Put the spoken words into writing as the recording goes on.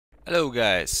Hello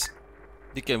guys,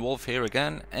 Decanewolf here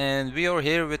again, and we are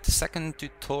here with the second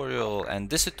tutorial, and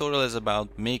this tutorial is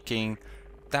about making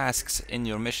tasks in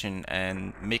your mission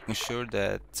and making sure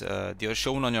that they are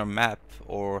shown on your map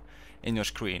or in your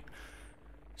screen.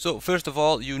 So first of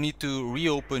all, you need to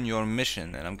reopen your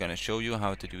mission, and I'm gonna show you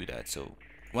how to do that. So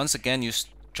once again, you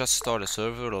just start a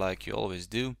server like you always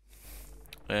do.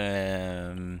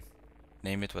 Name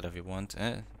it whatever you want,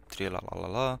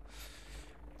 la.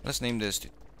 Let's name this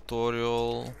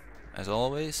tutorial as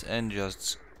always and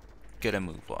just get a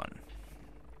move on.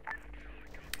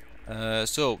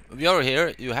 So we are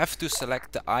here. You have to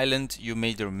select the island you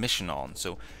made your mission on.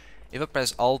 So if I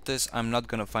press Alt this, I'm not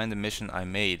gonna find the mission I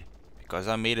made because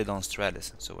I made it on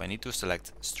Stratus. So I need to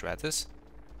select Stratus,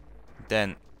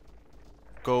 then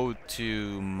go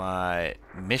to my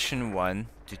mission 1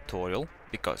 tutorial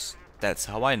because that's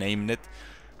how I named it,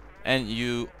 and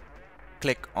you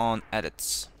click on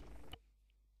edits.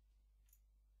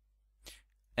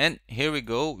 And here we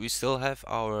go, we still have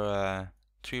our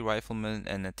 3 riflemen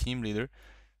and a team leader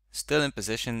still in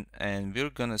position, and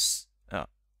we're gonna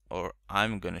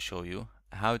I'm gonna show you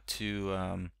how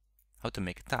to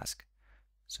make a task.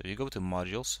 So you go to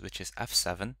modules, which is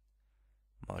F7,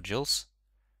 modules,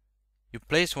 you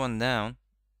place one down,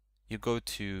 you go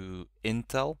to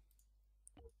Intel,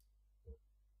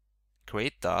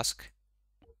 create task,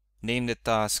 name the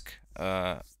task,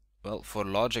 well, for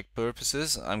logic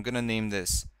purposes I'm gonna name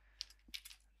this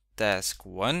task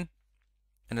 1,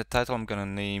 and the title I'm gonna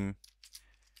name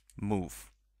move.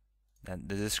 And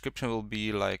the description will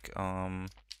be like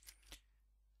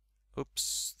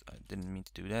oops, I didn't mean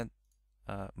to do that.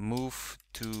 Move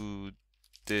to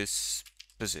this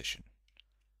position.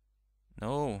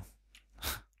 No.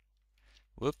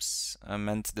 Whoops, I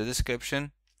meant the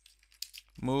description.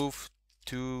 Move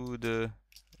to the,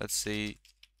 let's say,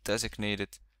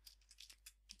 designated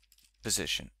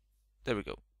position. There we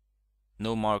go.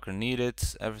 No marker needed,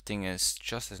 everything is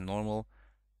just as normal.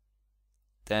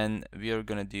 Then we are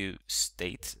gonna do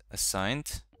state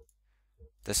assigned,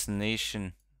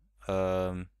 destination.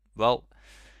 Well,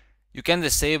 you can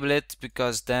disable it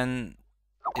because then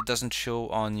it doesn't show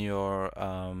on your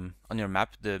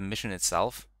map the mission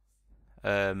itself.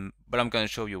 But I'm gonna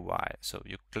show you why. So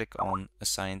you click on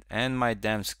assigned, and my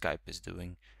damn Skype is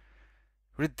doing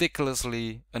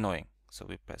ridiculously annoying. So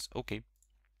we press OK.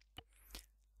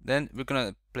 Then we're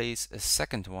gonna place a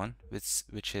second one,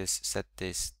 which is set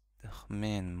this. Oh,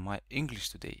 man, my English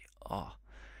today. Oh.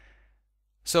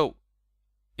 So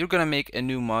you're gonna make a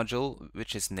new module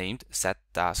which is named set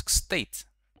task state,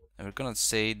 and we're gonna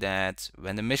say that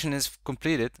when the mission is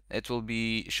completed, it will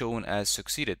be shown as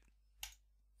succeeded.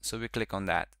 So we click on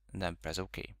that and then press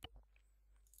OK.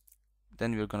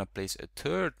 Then we're gonna place a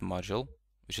third module,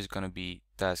 which is gonna be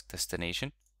task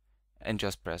destination, and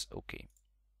just press OK.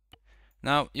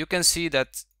 Now you can see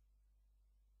that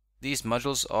these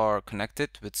modules are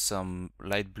connected with some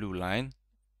light blue line.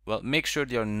 Well, make sure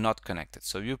they are not connected.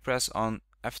 So you press on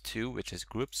F2, which is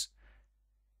groups.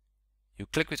 You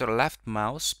click with your left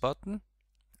mouse button,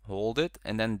 hold it,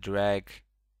 and then drag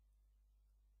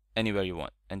anywhere you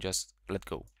want, and just let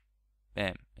go.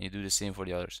 Bam. And you do the same for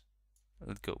the others.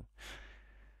 Let go.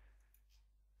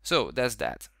 So that's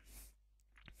that.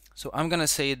 So I'm gonna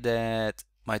say that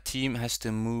my team has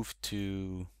to move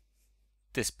to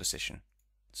this position.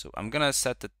 So I'm gonna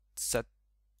set that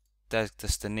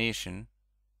destination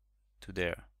to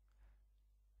there.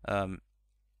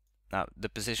 Now the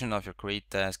position of your create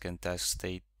task and task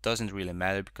state doesn't really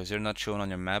matter because they're not shown on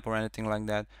your map or anything like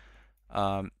that.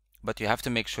 But you have to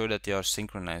make sure that they are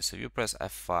synchronized. So you press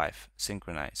F5,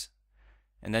 synchronize,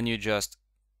 and then you just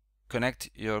connect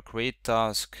your create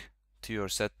task to your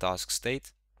set task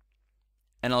state,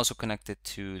 and also connect it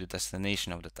to the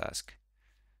destination of the task.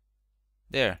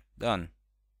 There, done.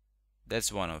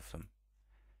 That's one of them.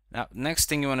 Now, next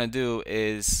thing you want to do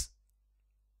is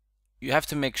you have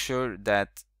to make sure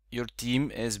that your team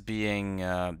is being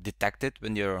detected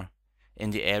when you're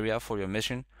in the area for your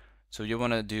mission. So you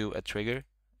want to do a trigger,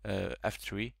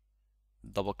 F3,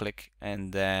 double click,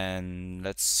 and then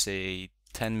let's say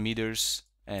 10 meters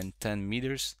and 10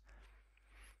 meters.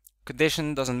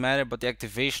 Condition doesn't matter, but the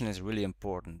activation is really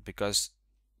important because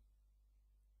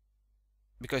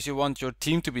you want your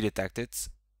team to be detected.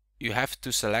 You have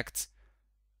to select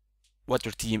what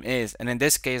your team is, and in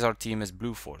this case our team is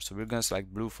Blue 4, so we're gonna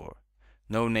select Blue 4.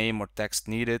 No name or text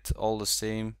needed, all the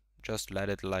same, just let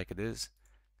it like it is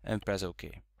and press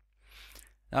OK.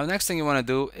 Now next thing you want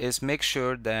to do is make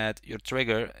sure that your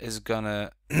trigger is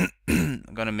gonna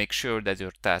make sure that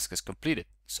your task is completed.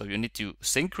 So you need to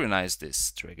synchronize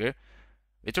this trigger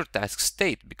with your task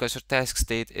state because your task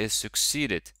state is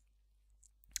succeeded.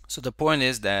 So the point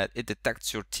is that it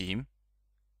detects your team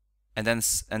and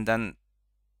then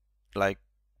like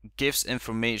gives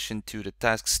information to the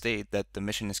task state that the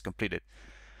mission is completed.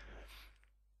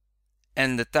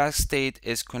 And the task state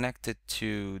is connected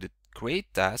to the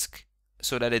create task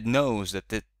so that it knows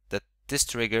that this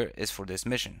trigger is for this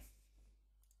mission.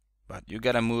 But you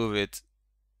gotta move it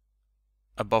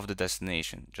above the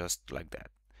destination, just like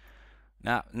that.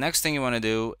 Now, next thing you want to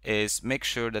do is make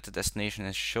sure that the destination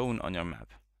is shown on your map.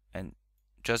 And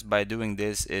just by doing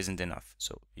this isn't enough.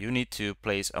 So you need to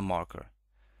place a marker.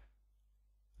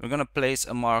 We're going to place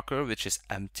a marker which is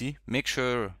empty. Make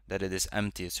sure that it is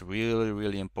empty. It's really,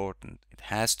 really important. It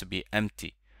has to be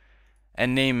empty.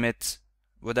 And name it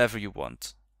whatever you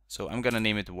want. So I'm going to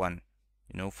name it 1,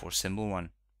 for symbol 1,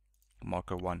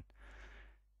 marker 1.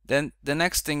 Then the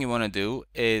next thing you want to do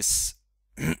is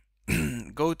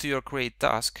go to your create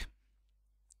task.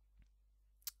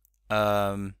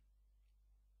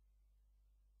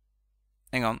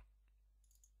 Hang on.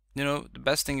 The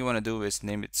best thing you want to do is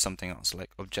name it something else, like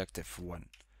objective 1,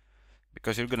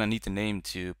 because you're gonna need the name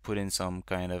to put in some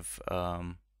kind of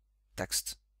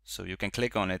text. So you can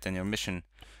click on it in your mission,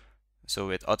 so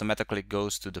it automatically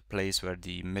goes to the place where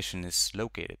the mission is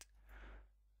located.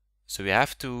 So you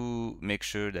have to make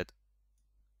sure that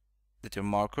your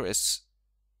marker is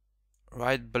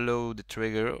right below the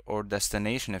trigger or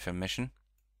destination of your mission.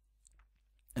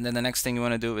 And then the next thing you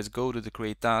want to do is go to the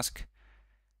create task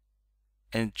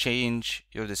and change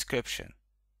your description.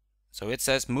 So it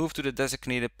says move to the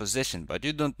designated position, but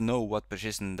you don't know what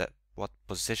position that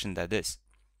is.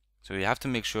 So you have to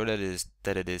make sure that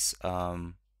it is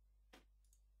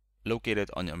located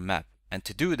on your map. And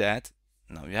to do that,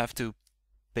 now you have to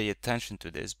pay attention to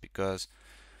this because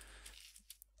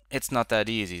it's not that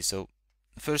easy. So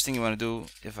the first thing you want to do,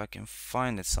 if I can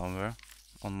find it somewhere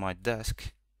on my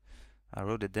desk, I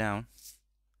wrote it down.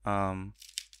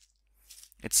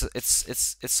 It's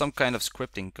some kind of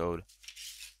scripting code.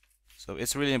 So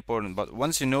it's really important. But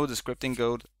once you know the scripting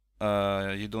code,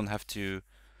 you don't have to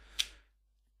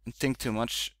think too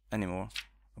much anymore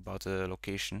about the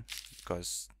location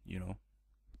because you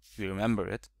remember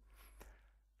it.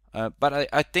 But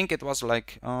I think it was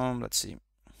like let's see,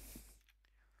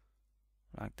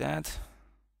 like that,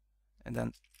 and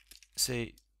then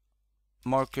say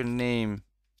marker name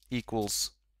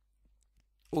equals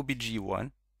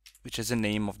obj1, which is the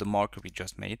name of the marker we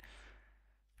just made.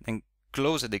 Then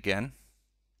close it again.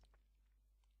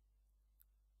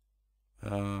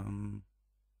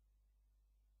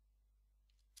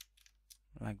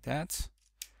 Like that.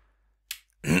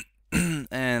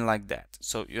 And like that.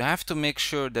 So you have to make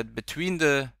sure that between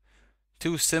the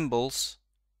two symbols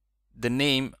the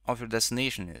name of your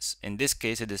destination is. In this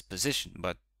case it is position,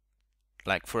 but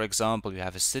like for example you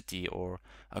have a city or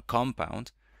a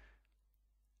compound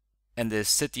and the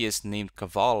city is named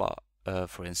Kavala,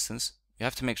 for instance, you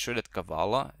have to make sure that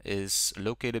Kavala is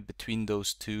located between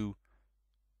those two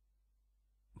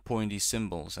pointy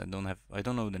symbols. I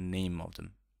don't know the name of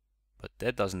them, but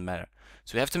that doesn't matter.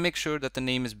 So you have to make sure that the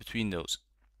name is between those.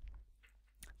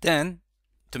 Then,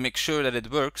 to make sure that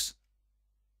it works,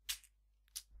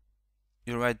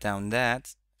 you write down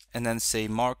that and then say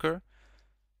marker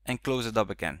and close it up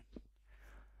again.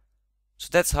 So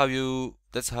that's how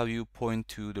you point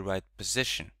to the right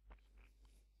position.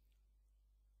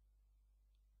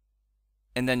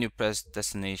 And then you press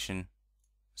destination,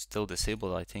 still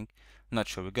disabled I think. I'm not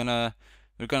sure. We're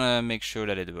gonna make sure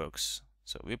that it works.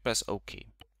 So we press OK.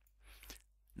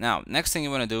 Now, next thing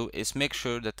you want to do is make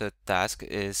sure that the task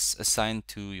is assigned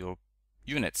to your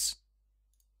units.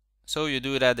 So you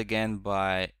do that again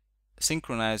by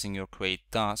synchronizing your create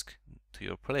task to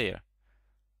your player,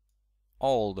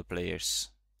 all the players.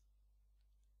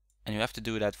 And you have to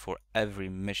do that for every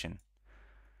mission.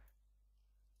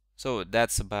 So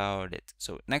that's about it.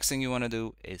 So next thing you want to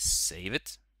do is save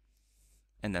it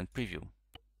and then preview.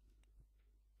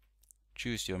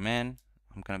 Choose your man.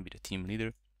 I'm gonna be the team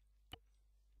leader.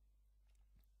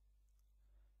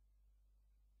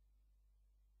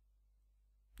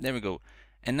 There we go.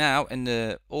 And now in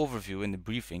the overview, in the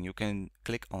briefing, you can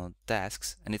click on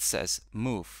tasks and it says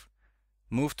move.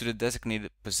 Move to the designated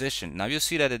position. Now you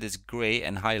see that it is gray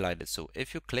and highlighted. So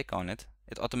if you click on it,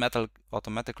 it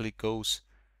automatically goes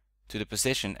to the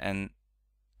position and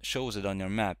shows it on your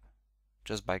map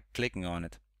just by clicking on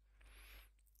it.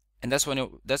 And that's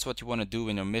what you want to do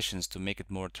in your missions to make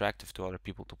it more attractive to other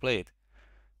people to play it.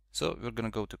 So we're gonna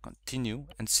go to continue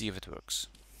and see if it works.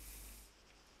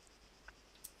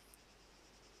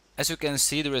 As you can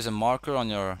see, there is a marker on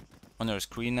your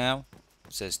screen now.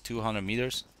 It says 200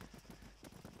 meters.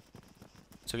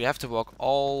 So you have to walk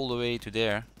all the way to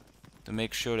there to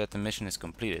make sure that the mission is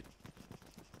completed.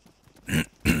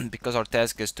 Because our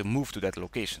task is to move to that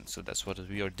location, so that's what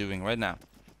we are doing right now.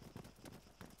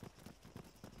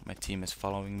 My team is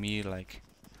following me like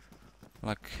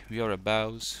we are a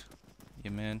bows.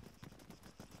 Yeah, man.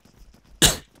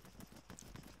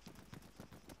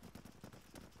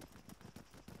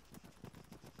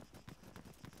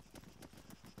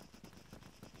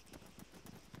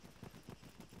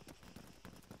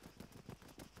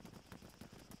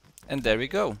 And there we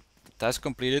go. Task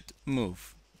completed,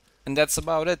 move. And that's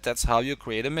about it. That's how you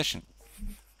create a mission.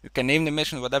 You can name the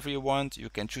mission whatever you want, you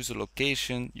can choose a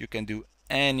location, you can do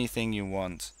anything you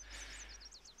want.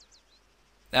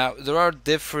 Now, there are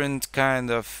different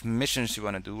kind of missions you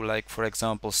want to do, like for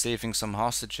example saving some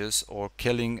hostages or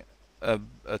killing a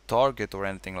target or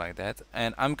anything like that.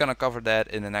 And I'm gonna cover that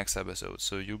in the next episode,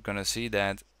 so you're gonna see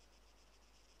that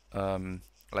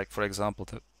like for example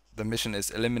the mission is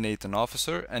eliminate an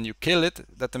officer and you kill it,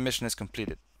 that the mission is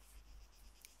completed.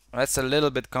 That's a little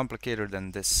bit complicated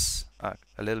than this, a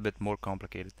little bit more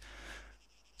complicated.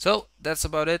 So that's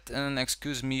about it, and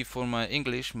excuse me for my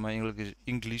English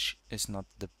is not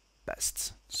the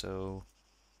best, so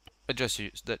I just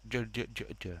use that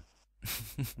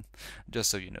just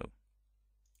so you know,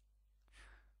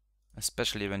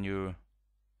 especially when you're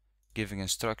giving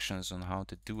instructions on how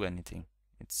to do anything,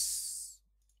 it's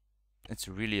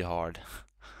really hard.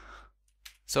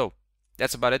 So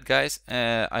that's about it, guys.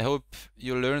 I hope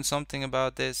you learned something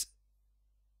about this.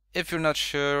 If you're not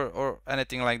sure or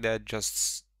anything like that,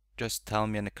 just tell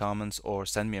me in the comments or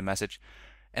send me a message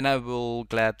and I will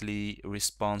gladly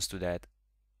respond to that.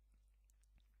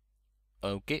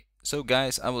 Okay, so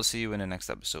guys, I will see you in the next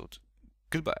episode.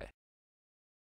 Goodbye.